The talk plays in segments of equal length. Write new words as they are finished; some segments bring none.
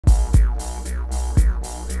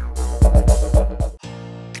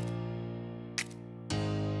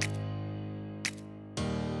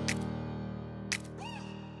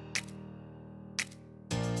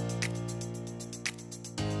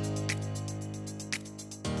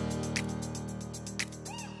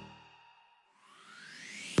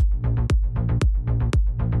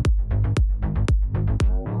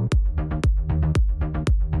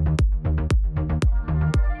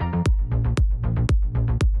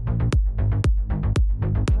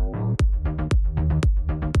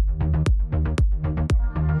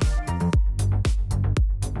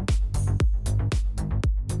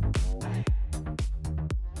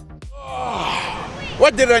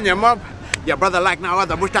What did on your mom? Your brother like now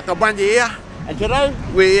other bush taka Bunjie here. And today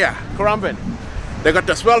we're here, Currumbin. They got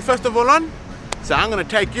the Swell festival on. So I'm gonna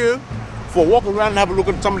take you for a walk around and have a look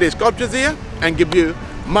at some of these sculptures here and give you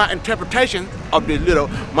my interpretation of these little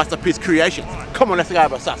masterpiece creations. Come on, let's go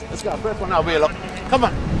have a sass. Let's go. First one over here, look. Come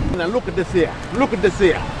on. Now look at this here. Look at this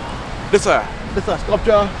here. This is a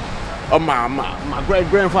sculpture of my great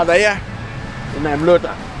grandfather here. His name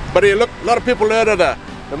Luther. But here, look, a lot of people heard of the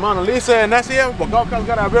Mona Lisa, and that's here. But Gold Coast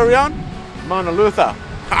got our very own Mona Lisa.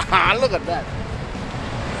 Look at that.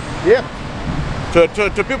 Yeah.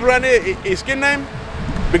 To people around here, his skin name,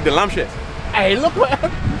 Big the Lumpshes. Hey, look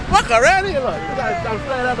around here, look. You guys come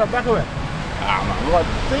straight out the back of it. Oh my God.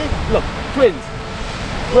 See? Look, twins.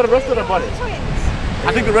 Where the rest of the body?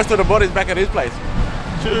 I think the rest of the body's back at his place.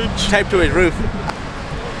 Taped to his roof.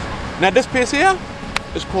 Now this piece here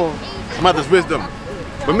is called Mother's Wisdom.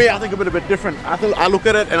 For me, I think of it a bit different. I look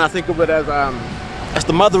at it and I think of it as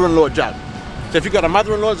the mother-in-law jug. So if you got a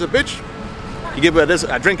mother-in-law as a bitch, you give her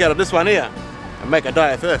a drink out of this one here and make her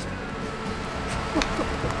die of thirst.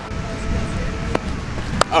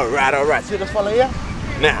 All right. See this fella here?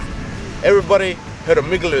 Now, everybody heard of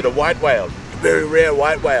Migaloo, the white whale, the very rare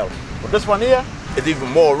white whale. But this one here is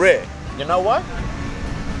even more rare. You know why?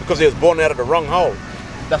 Because he was born out of the wrong hole.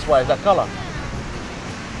 That's why it's that color.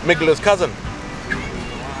 Migaloo's cousin.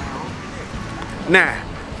 Now,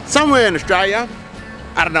 somewhere in Australia,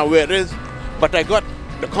 I don't know where it is, but they got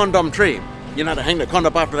the condom tree. You know, they hang the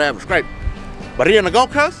condom after they have a scrape. But here in the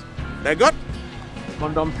Gold Coast, they got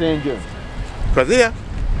condom sand dunes. Because here,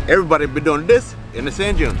 everybody be doing this in the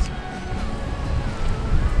sand dunes.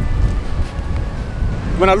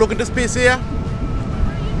 When I look at this piece here,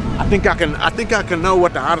 I think I can know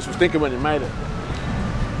what the artist was thinking when he made it.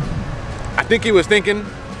 I think he was thinking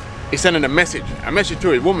he's sending a message to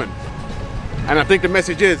his woman. And I think the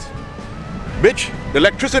message is, bitch, the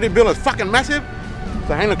electricity bill is fucking massive,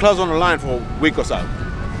 so hang the clothes on the line for a week or so.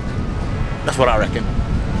 That's what I reckon.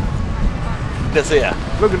 This here,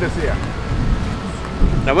 look at this here.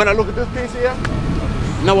 Now when I look at this piece here,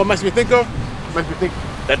 you know what makes me think of? It makes me think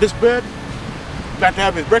that this bird got to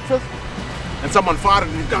have his breakfast and someone farted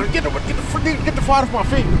and he's going, get the fart off my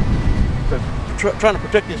feet. So, trying to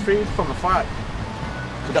protect his feet from the fire.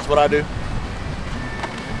 So that's what I do.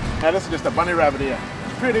 Now this is just a bunny rabbit here.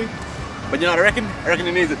 It's pretty, but you know what I reckon? I reckon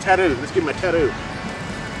he needs a tattoo. Let's give him a tattoo.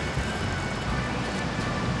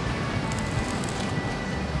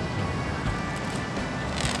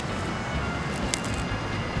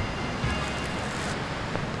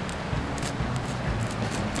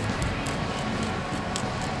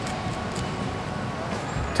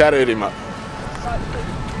 Tattooed him up.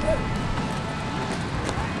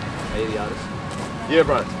 Are you the artist? Yeah,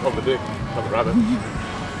 bro. Of the dick. Of the rabbit.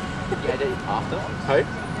 Yeah, did it after? Hey?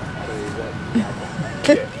 So is that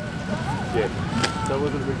Yeah. So it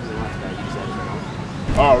wasn't originally like that, you just added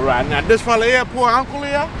it on. Alright, now this fella here, poor uncle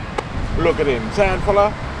here, look at him, sad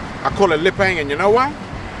fella. I call it lip hanging, you know why?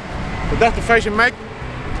 Because that's the face you make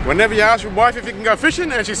whenever you ask your wife if you can go fishing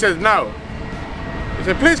and she says no. You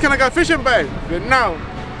say, please can I go fishing, babe? She said, no.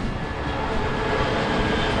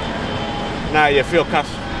 Now you feel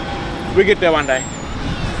cussed. We get there one day.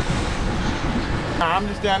 I'm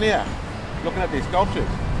just down here looking at these sculptures.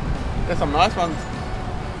 There's some nice ones.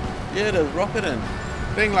 Yeah, there's rocket and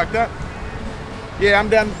thing like that. Yeah, I'm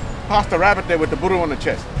down past the rabbit there with the Buddha on the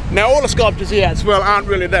chest. Now all the sculptures here at Swell aren't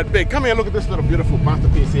really that big. Come here, look at this little beautiful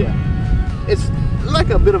masterpiece here. It's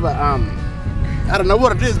like a bit of a, I don't know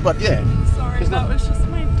what it is, but yeah. Sorry, that was just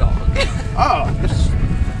my dog. Oh,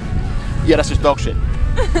 yeah, that's just dog shit.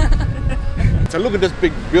 So look at this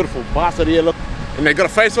big, beautiful bastard here, look. And they got a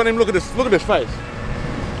face on him, look at this face.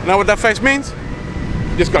 You know what that face means?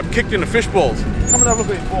 He just got kicked in the fish balls. Come and have a look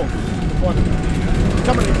at his balls.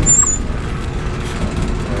 Come on in.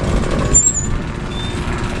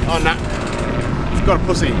 Oh, nah. He's got a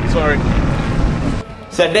pussy, sorry.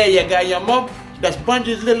 So there you go, your mob. That's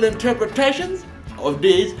Bunjie's little interpretations of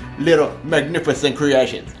these little magnificent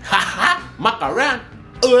creations. Ha ha! Muck around.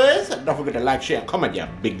 Don't forget to like, share, and comment, you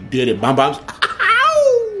big dirty bum bums.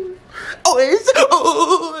 Always.